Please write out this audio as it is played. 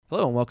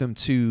Hello and welcome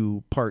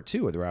to part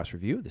 2 of the Rouse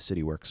Review, the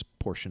City Works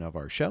portion of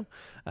our show.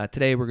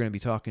 Today we're going to be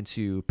talking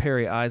to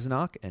Perry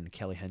Eisenach and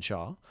Kelly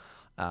Henshaw,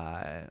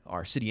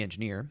 our city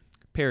engineer.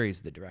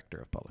 Perry's the director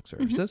of public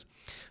services.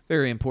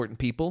 Very important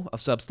people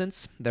of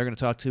substance. They're going to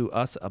talk to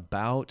us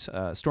about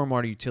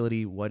stormwater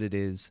utility, what it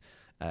is,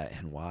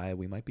 and why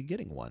we might be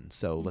getting one.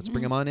 So let's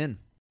bring them on in.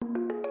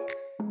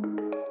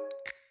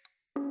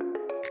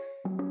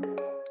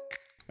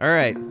 All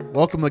right.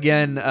 Welcome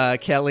again,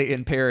 Kelly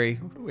and Perry.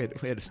 We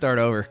had to start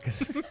over because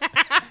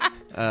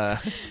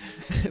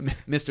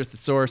Mr.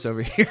 Thesaurus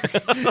over here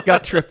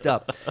got tripped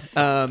up.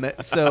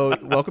 So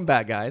welcome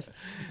back, guys.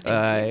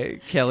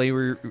 Kelly, we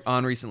were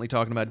on recently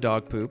talking about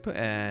dog poop,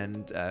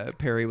 and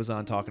Perry was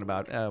on talking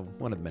about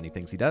one of the many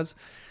things he does.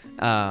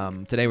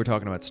 Today we're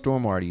talking about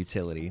stormwater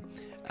utility.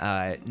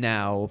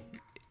 Now,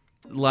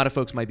 a lot of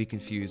folks might be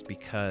confused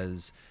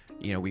because,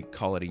 we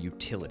call it a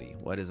utility.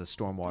 What is a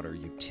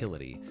stormwater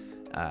utility?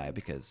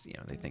 Because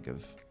they think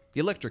of the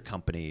electric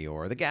company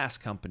or the gas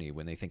company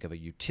when they think of a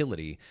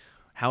utility.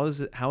 How is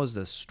the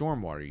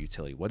stormwater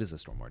utility? What is a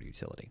stormwater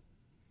utility?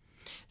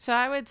 So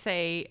I would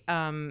say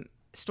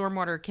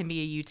stormwater can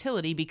be a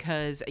utility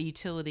because a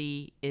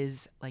utility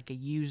is like a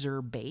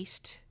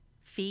user-based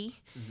fee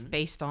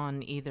based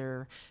on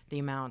either the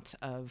amount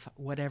of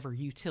whatever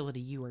utility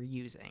you are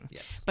using.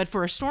 Yes. But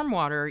for a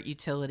stormwater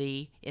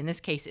utility, in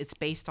this case, it's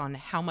based on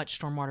how much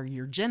stormwater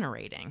you're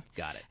generating.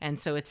 Got it. And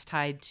so it's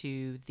tied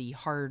to the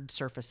hard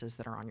surfaces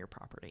that are on your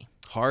property.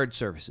 Hard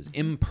surfaces,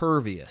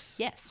 impervious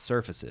Yes.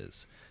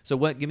 surfaces. So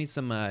give me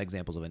some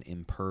examples of an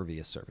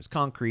impervious surface.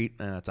 Concrete,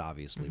 that's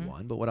obviously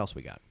one, but what else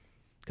we got?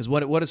 Because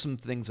what are some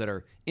things that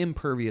are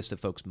impervious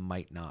that folks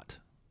might not?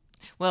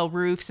 Well,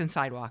 roofs and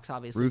sidewalks,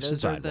 obviously. Roofs and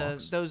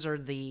sidewalks. Those are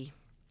the...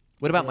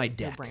 What about my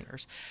deck?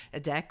 No-brainers. A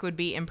deck would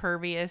be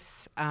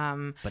impervious.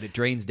 But it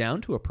drains down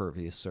to a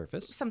pervious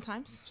surface.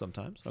 Sometimes.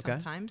 Okay.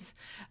 Sometimes.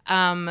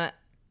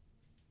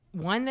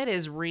 One that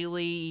is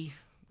really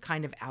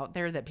kind of out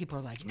there that people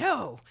are like,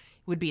 no,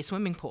 would be a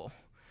swimming pool.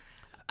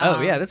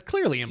 Yeah, that's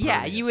clearly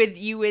impervious. Yeah,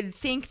 you would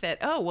think that,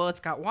 it's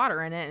got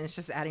water in it and it's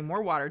just adding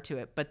more water to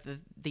it. But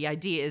the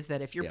idea is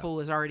that if your pool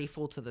is already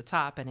full to the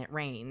top and it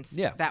rains,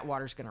 that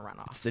water's going to run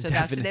off. So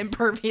that's an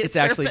impervious It's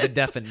actually the surface.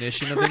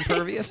 definition of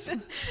impervious.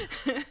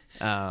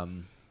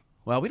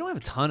 Well, we don't have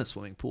a ton of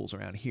swimming pools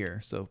around here,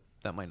 so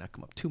that might not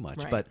come up too much.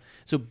 Right. But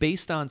so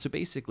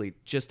basically,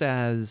 just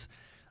as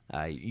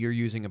you're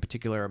using a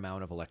particular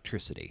amount of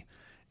electricity,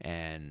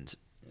 and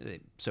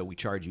so we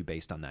charge you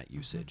based on that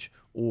usage.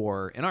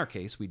 Or in our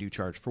case, we do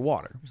charge for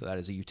water. So that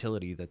is a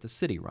utility that the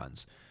city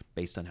runs.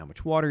 Based on how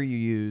much water you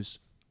use,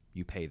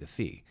 you pay the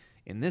fee.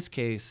 In this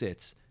case,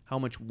 it's how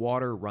much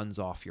water runs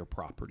off your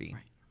property,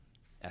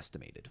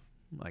 estimated,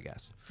 I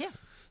guess. Yeah.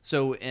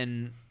 So,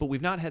 but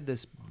we've not had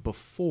this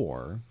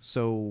before.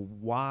 So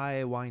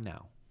why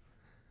now?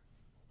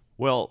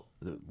 Well,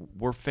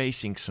 we're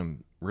facing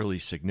some really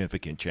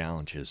significant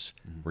challenges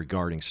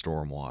regarding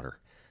stormwater.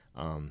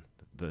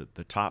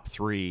 The top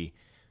three,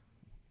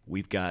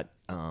 we've got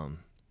a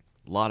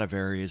lot of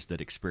areas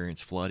that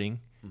experience flooding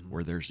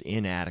where there's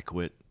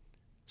inadequate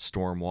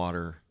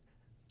stormwater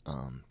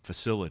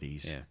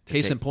facilities. Yeah.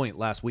 Case in point,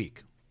 last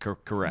week.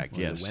 Correct,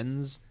 yes.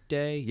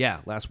 Wednesday? Yeah,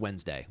 last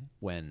Wednesday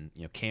when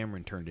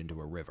Cameron turned into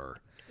a river.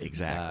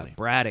 Exactly.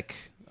 Braddock,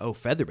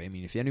 Featherbed. I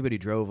mean, if anybody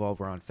drove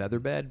over on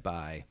Featherbed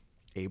by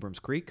Abrams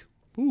Creek,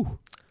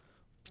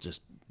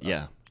 just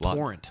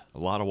torrent. A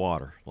lot of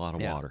water,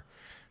 water.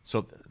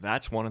 So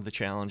that's one of the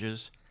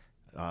challenges.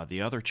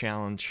 Another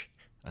challenge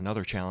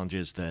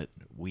is that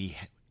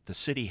the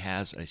city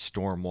has a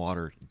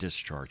stormwater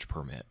discharge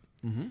permit,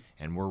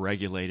 and we're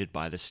regulated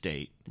by the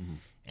state,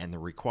 and the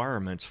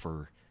requirements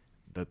for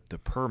the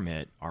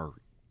permit are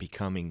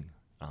becoming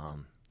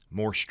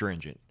more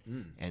stringent,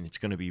 and it's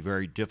going to be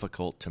very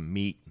difficult to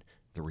meet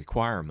the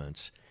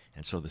requirements.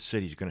 And so the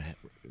city's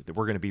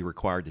we're going to be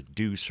required to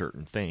do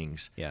certain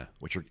things,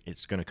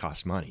 it's going to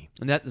cost money.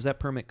 And does that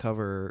permit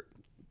cover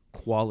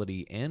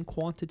quality and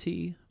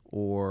quantity,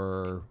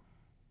 or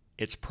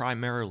it's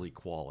primarily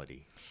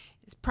quality?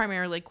 It's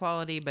primarily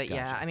quality, but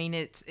Gotcha. I mean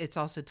it's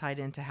also tied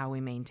into how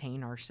we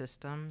maintain our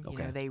system.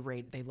 Okay. They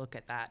look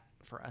at that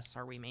for us.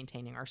 Are we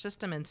maintaining our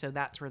system? And so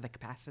that's where the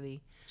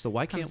capacity. So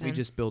why can't comes we in.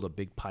 just build a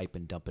big pipe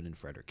and dump it in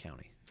Frederick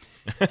County?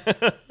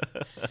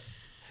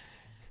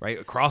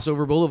 Right,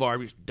 Crossover Boulevard,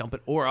 we just dump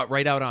it, or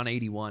right out on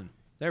 81.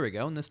 There we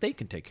go, and the state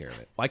can take care of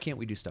it. Why can't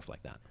we do stuff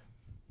like that?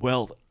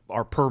 Well,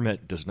 our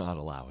permit does not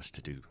allow us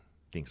to do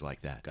things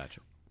like that.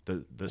 Gotcha.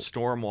 The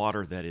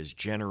stormwater that is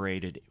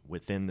generated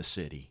within the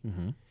city,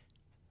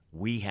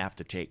 we have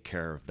to take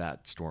care of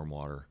that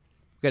stormwater.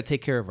 We've got to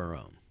take care of our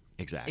own.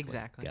 Exactly.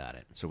 Got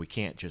it. So we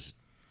can't just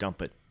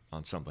dump it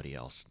on somebody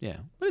else. Yeah,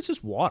 but it's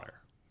just water.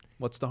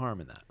 What's the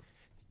harm in that?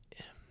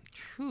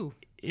 Whew.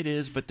 It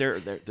is, but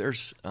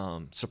there's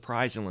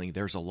surprisingly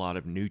there's a lot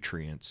of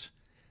nutrients,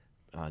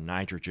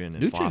 nitrogen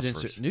and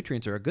phosphorus.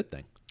 Nutrients are a good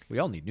thing. We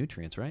all need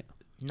nutrients, right?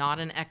 Not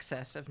an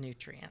excess of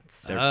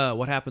nutrients.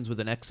 What happens with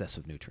an excess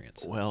of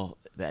nutrients? Well,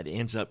 that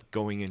ends up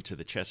going into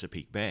the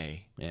Chesapeake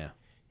Bay. Yeah.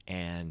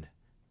 And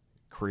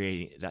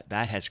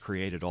that has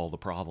created all the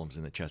problems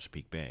in the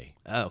Chesapeake Bay.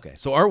 Oh, okay.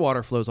 So our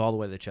water flows all the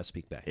way to the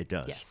Chesapeake Bay. It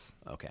does. Yes.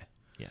 Okay.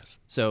 Yes.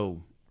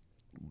 So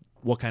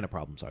what kind of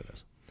problems are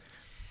those?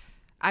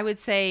 I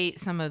would say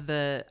some of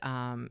the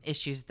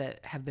issues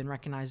that have been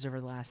recognized over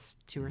the last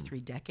 2 or 3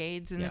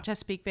 decades in Yeah. the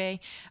Chesapeake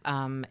Bay,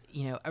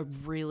 a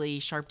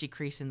really sharp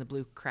decrease in the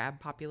blue crab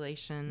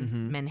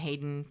population,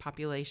 menhaden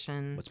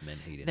population. What's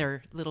menhaden?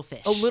 They're little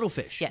fish. Oh, little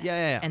fish. Yes.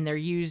 Yeah. And they're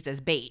used as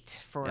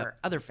bait for Yep.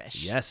 other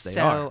fish. Yes, they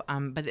are.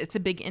 are. But it's a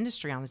big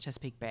industry on the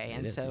Chesapeake Bay.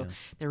 And is, so yeah.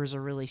 there was a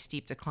really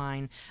steep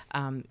decline.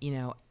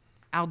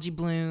 Algae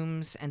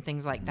blooms and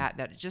things like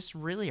that just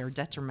really are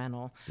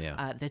detrimental.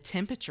 Yeah. The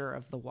temperature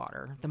of the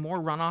water, the more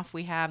runoff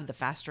we have, the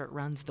faster it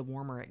runs, the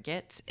warmer it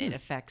gets. It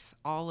affects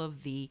all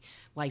of the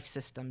life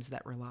systems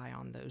that rely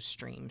on those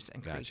streams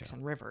and creeks Gotcha.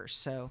 and rivers.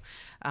 So,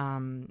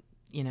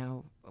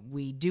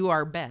 we do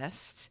our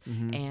best,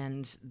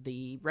 and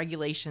the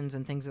regulations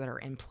and things that are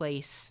in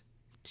place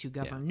to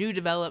govern new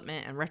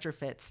development and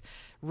retrofits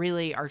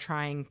really are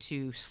trying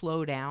to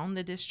slow down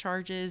the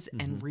discharges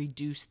and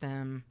reduce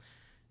them,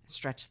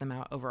 stretch them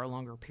out over a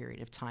longer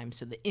period of time,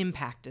 so the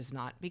impact is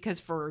not, because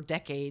for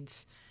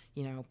decades,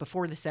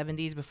 before the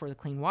 70s, before the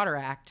Clean Water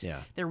Act,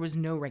 there was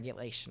no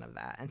regulation of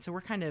that. And so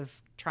we're kind of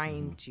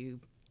trying to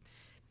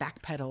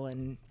backpedal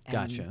and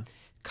Gotcha.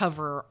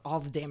 cover all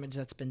the damage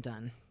that's been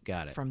done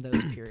Got it. from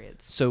those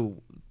periods.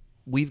 So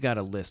we've got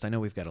a list. I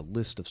know we've got a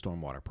list of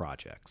stormwater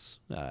projects.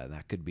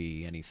 That could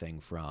be anything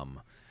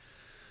from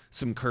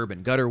some curb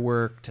and gutter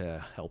work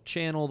to help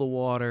channel the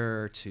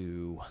water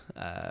to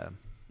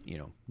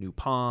new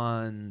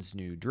ponds,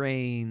 new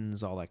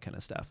drains, all that kind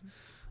of stuff.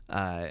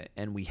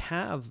 And we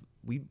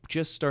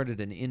just started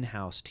an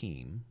in-house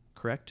team,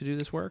 correct, to do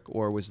this work?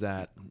 Or was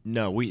that?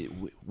 No,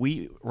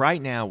 we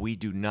right now we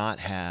do not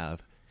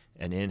have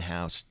an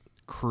in-house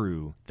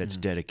crew that's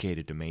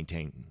dedicated to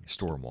maintaining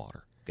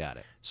stormwater. Got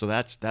it. So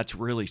that's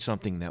really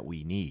something that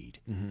we need.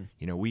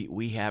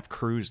 We have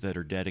crews that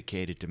are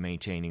dedicated to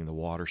maintaining the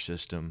water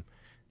system,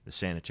 the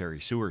sanitary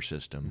sewer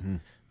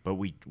system, but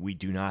we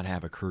do not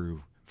have a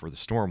crew for the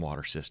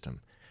stormwater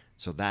system.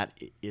 So that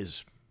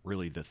is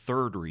really the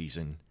third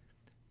reason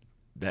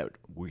that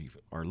we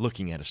are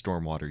looking at a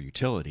stormwater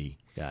utility.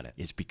 Got it.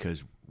 Is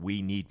because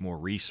we need more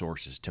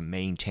resources to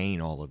maintain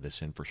all of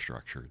this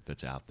infrastructure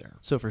that's out there.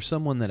 So for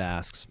someone that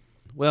asks,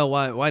 well,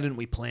 why didn't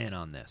we plan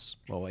on this?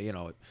 Well,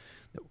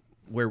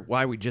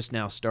 why are we just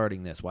now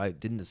starting this? Why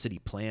didn't the city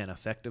plan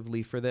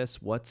effectively for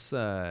this? What's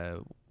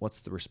the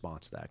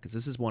response to that? Because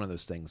this is one of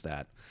those things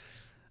that,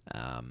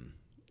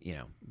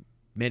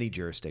 many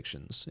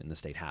jurisdictions in the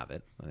state have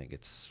it. I think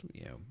it's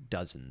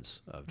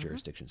dozens of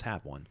jurisdictions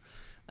have one.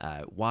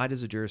 Why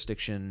does a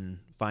jurisdiction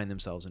find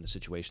themselves in a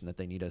situation that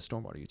they need a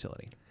stormwater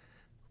utility?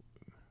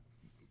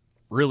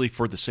 Really,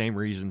 for the same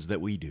reasons that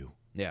we do.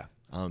 Yeah.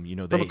 From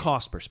a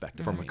cost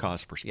perspective. From a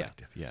cost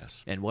perspective,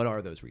 yes. And what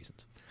are those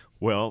reasons?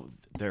 Well,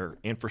 their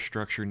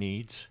infrastructure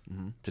needs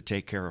to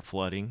take care of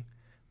flooding,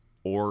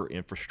 or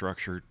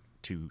infrastructure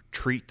to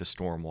treat the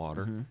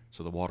stormwater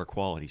so the water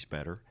quality's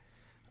better.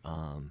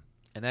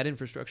 And that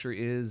infrastructure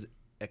is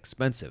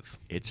expensive.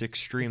 It's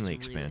extremely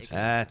It's really expensive.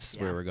 That's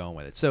where we're going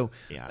with it. So,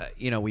 Yeah.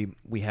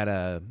 we had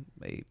a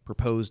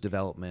proposed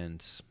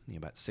development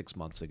about 6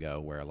 months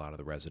ago where a lot of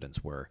the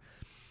residents were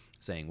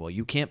saying, well,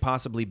 you can't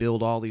possibly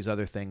build all these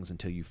other things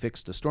until you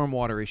fix the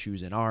stormwater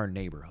issues in our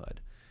neighborhood.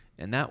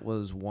 And that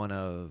was one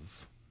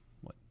of,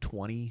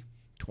 20,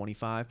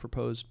 25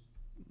 proposed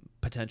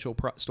potential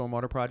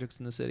stormwater projects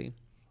in the city?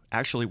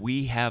 Actually,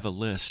 we have a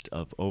list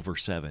of over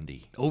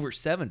 70 Over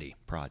 70.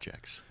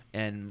 projects.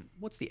 And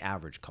what's the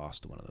average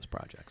cost of one of those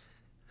projects?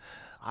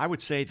 I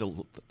would say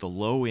the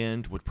low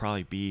end would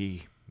probably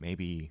be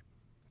maybe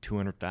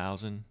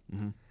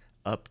 $200,000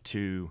 up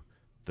to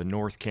the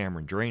North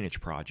Cameron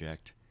Drainage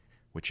Project,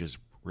 which is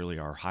really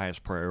our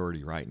highest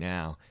priority right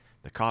now.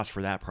 The cost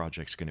for that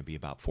project is going to be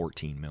about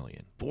 $14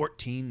 million.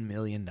 $14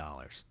 million.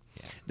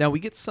 Yeah. Now, we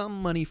get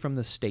some money from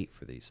the state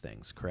for these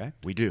things,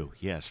 correct? We do,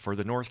 yes. For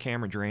the North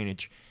Cameron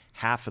Drainage,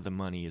 half of the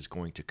money is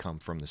going to come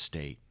from the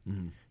state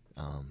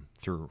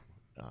through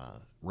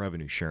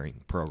revenue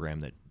sharing program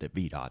that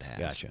VDOT has.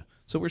 Gotcha.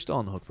 So we're still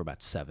on the hook for about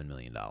 $7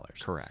 million.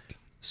 Correct.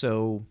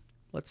 So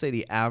let's say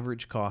the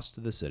average cost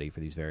to the city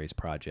for these various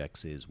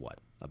projects is what?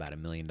 About $1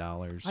 million?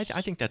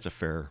 I think that's a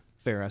fair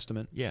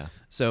estimate? Yeah.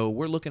 So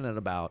we're looking at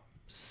about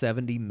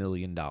 $70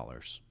 million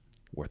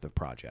worth of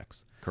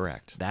projects.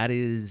 Correct. That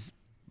is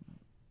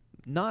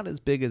not as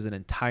big as an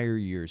entire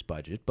year's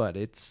budget, but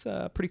it's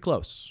pretty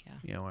close.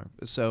 Yeah.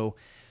 So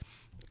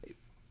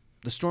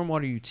the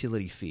stormwater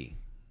utility fee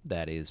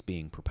that is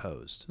being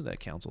proposed, that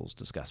council is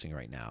discussing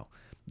right now,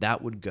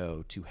 that would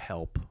go to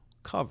help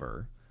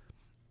cover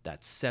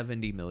that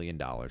 $70 million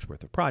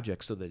worth of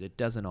projects so that it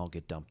doesn't all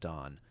get dumped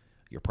on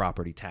your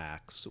property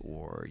tax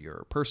or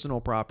your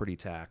personal property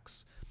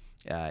tax.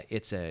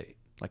 It's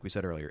like we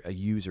said earlier, a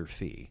user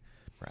fee.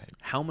 Right.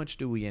 How much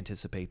do we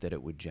anticipate that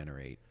it would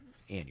generate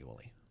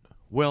annually?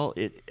 Well,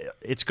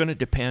 it's going to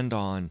depend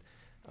on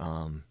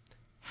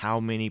how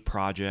many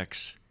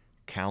projects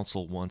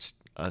council wants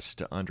us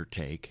to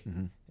undertake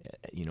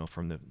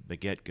from the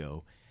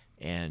get-go.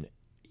 And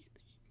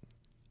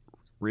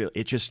really,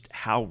 it's just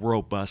how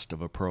robust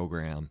of a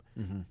program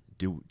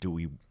do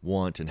we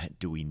want and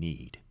do we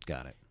need?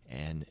 Got it.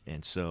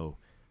 And so,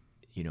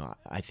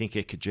 I think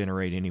it could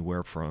generate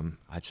anywhere from,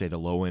 I'd say the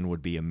low end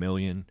would be $1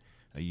 million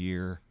a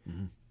year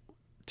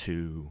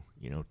to,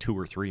 $2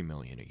 or $3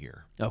 million a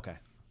year. Okay.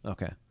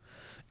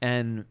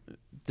 And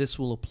this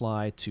will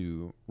apply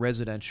to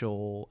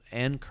residential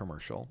and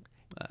commercial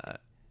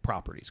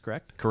properties,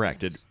 correct?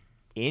 Correct.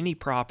 Any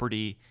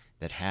property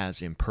that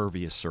has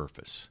impervious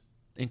surface.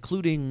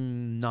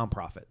 Including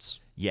nonprofits.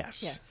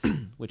 Yes.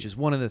 Which is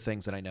one of the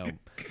things that I know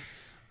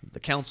the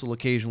council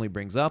occasionally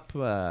brings up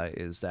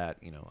is that,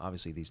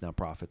 obviously these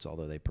nonprofits,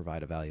 although they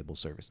provide a valuable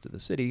service to the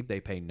city, they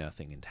pay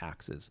nothing in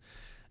taxes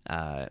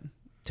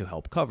to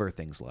help cover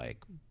things like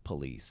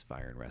police,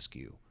 fire and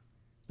rescue,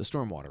 the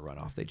stormwater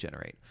runoff they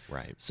generate.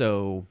 Right.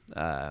 So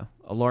a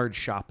large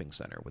shopping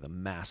center with a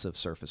massive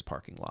surface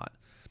parking lot,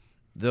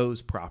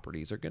 those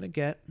properties are going to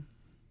get,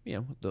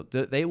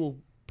 they will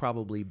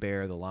probably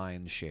bear the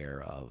lion's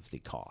share of the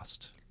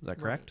cost. Is that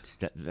correct?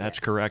 Right. That's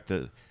correct.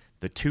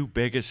 The two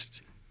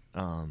biggest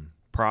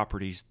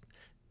properties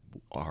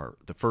are,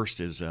 the first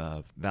is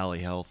Valley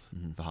Health,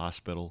 the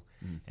hospital,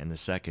 and the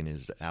second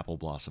is Apple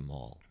Blossom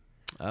Mall.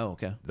 Oh,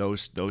 okay.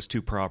 Those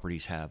two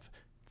properties have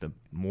the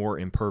more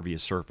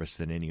impervious surface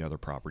than any other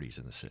properties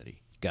in the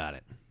city. Got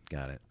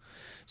it.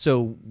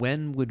 So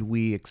when would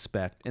we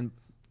expect, and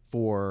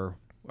for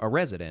a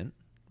resident,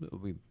 it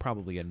would be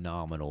probably a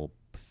nominal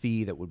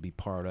fee that would be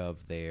part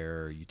of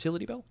their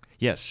utility bill?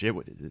 Yes,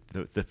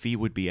 the fee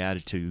would be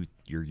added to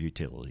your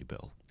utility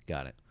bill.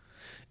 Got it.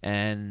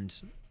 And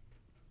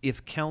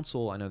if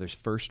council, I know there's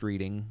first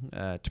reading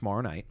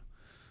tomorrow night.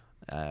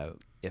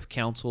 If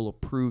council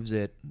approves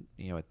it,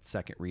 at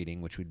second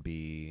reading, which would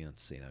be,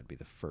 that would be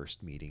the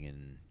first meeting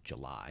in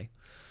July.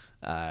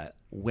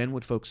 When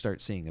would folks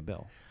start seeing a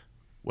bill?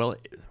 Well,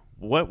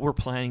 what we're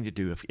planning to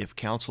do, if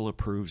council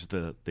approves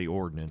the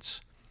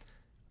ordinance,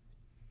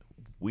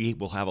 we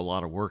will have a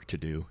lot of work to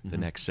do the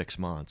next 6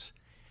 months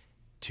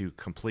to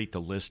complete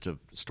the list of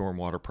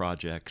stormwater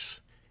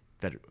projects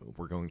that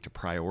we're going to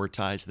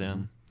prioritize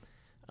them.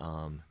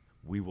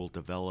 We will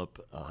develop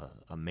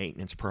a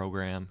maintenance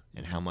program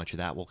and how much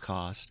that will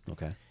cost.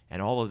 Okay.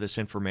 And all of this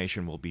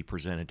information will be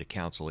presented to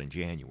council in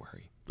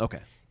January. Okay.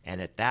 And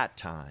at that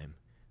time,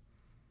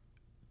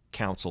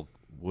 council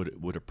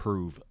would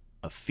approve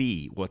a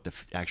fee, what the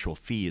actual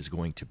fee is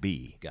going to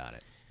be. Got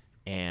it.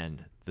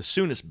 And the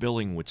soonest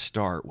billing would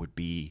start would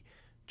be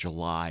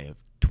July of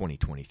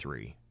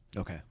 2023.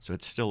 Okay. So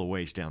it's still a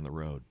ways down the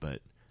road,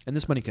 but... And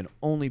this money can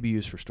only be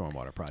used for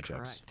stormwater projects.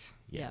 Correct.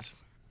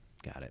 Yes.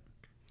 Got it.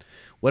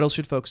 What else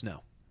should folks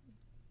know?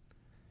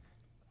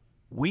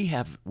 We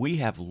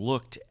have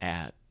looked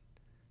at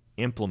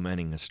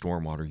implementing a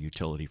stormwater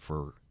utility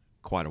for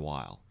quite a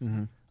while.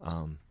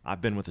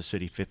 I've been with the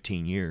city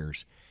 15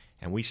 years,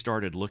 and we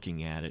started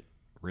looking at it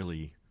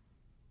really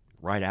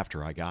right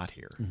after I got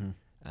here.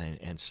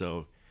 And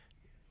so,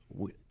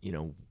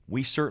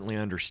 we certainly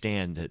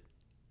understand that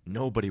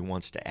nobody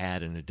wants to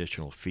add an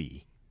additional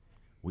fee.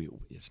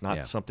 It's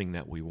not something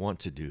that we want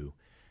to do,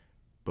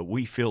 but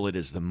we feel it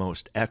is the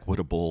most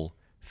equitable,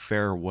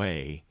 fair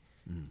way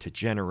to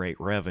generate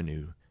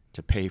revenue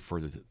to pay for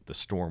the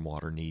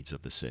stormwater needs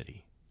of the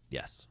city.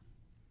 Yes.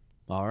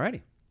 All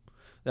righty.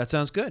 That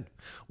sounds good.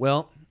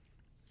 Well,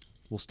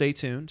 we'll stay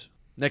tuned.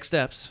 Next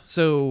steps.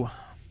 So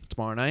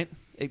tomorrow night,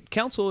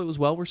 council, it was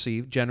well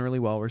received, generally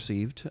well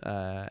received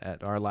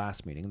at our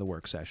last meeting, the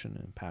work session,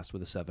 and passed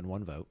with a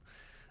 7-1 vote.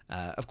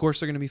 Of course,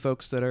 there are going to be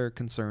folks that are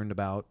concerned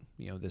about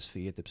this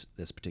fee at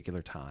this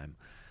particular time,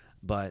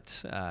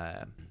 but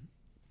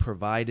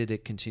provided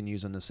it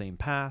continues on the same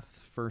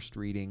path, first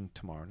reading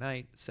tomorrow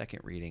night,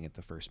 second reading at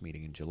the first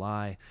meeting in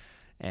July,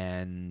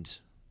 and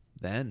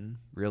then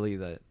really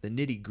the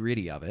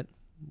nitty-gritty of it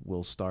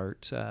will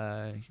start,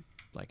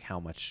 like how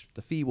much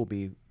the fee will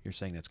be. You're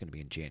saying that's going to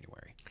be in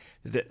January.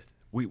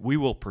 We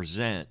will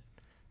present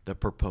the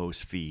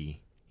proposed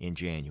fee in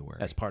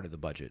January. As part of the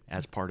budget.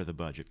 As part of the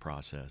budget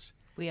process.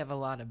 We have a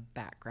lot of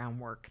background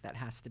work that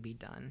has to be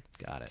done.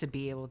 Got it. To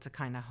be able to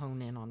kind of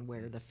hone in on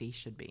where the fee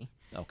should be.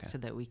 Okay. So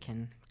that we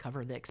can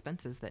cover the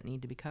expenses that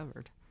need to be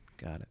covered.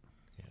 Got it.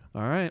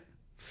 Yeah. All right.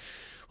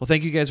 Well,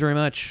 thank you guys very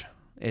much.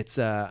 It's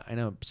I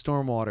know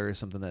stormwater is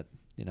something that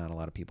not a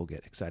lot of people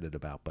get excited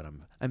about, but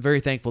I'm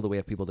very thankful that we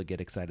have people that get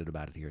excited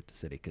about it here at the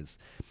city, because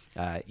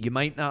you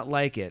might not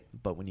like it,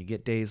 but when you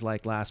get days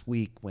like last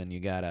week when you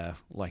got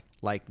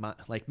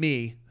like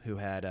me, who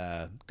had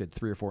a good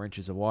 3 or 4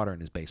 inches of water in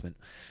his basement,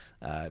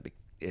 I'll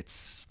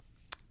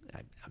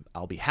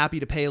be happy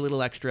to pay a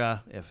little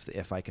extra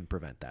if I can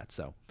prevent that.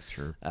 So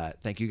sure.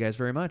 Thank you guys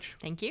very much.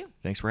 Thank you.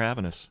 Thanks for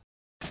having us.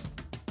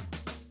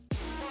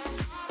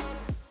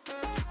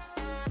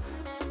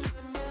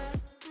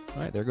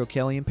 All right, there go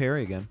Kelly and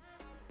Perry again.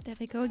 There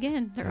they go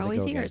again. They're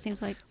always here, it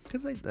seems like.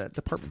 Because the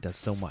department does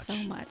so much. So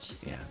much.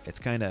 Yeah, it's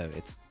kind of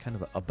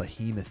a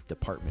behemoth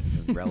department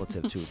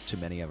relative to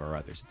many of our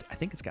others. I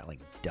think it's got like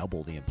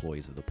double the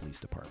employees of the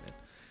police department.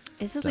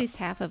 It's at least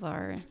half of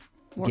our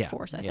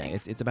workforce, I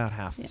think. It's about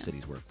half the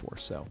city's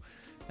workforce. So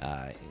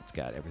it's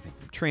got everything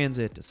from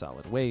transit to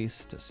solid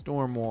waste to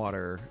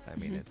stormwater. I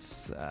mean,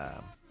 it's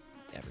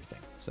everything.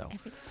 So.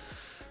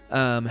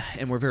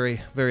 And we're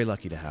very, very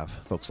lucky to have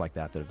folks like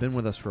that have been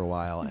with us for a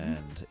while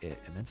and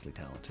immensely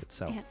talented.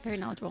 So very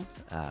knowledgeable.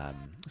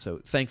 So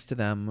thanks to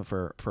them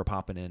for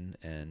popping in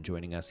and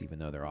joining us, even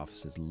though their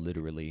office is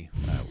literally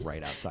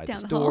right outside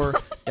this door,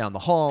 down the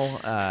hall.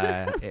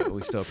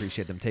 We still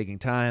appreciate them taking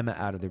time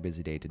out of their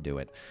busy day to do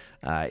it.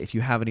 If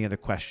you have any other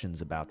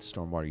questions about the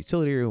stormwater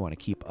utility, or you want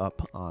to keep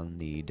up on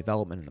the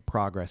development and the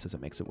progress as it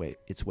makes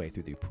its way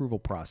through the approval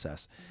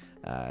process,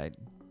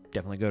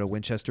 definitely go to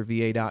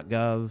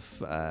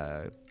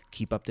winchesterva.gov,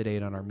 keep up to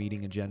date on our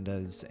meeting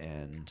agendas,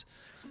 and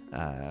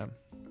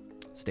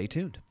stay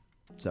tuned.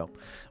 So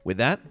with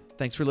that,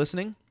 thanks for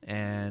listening,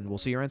 and we'll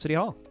see you around City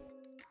Hall.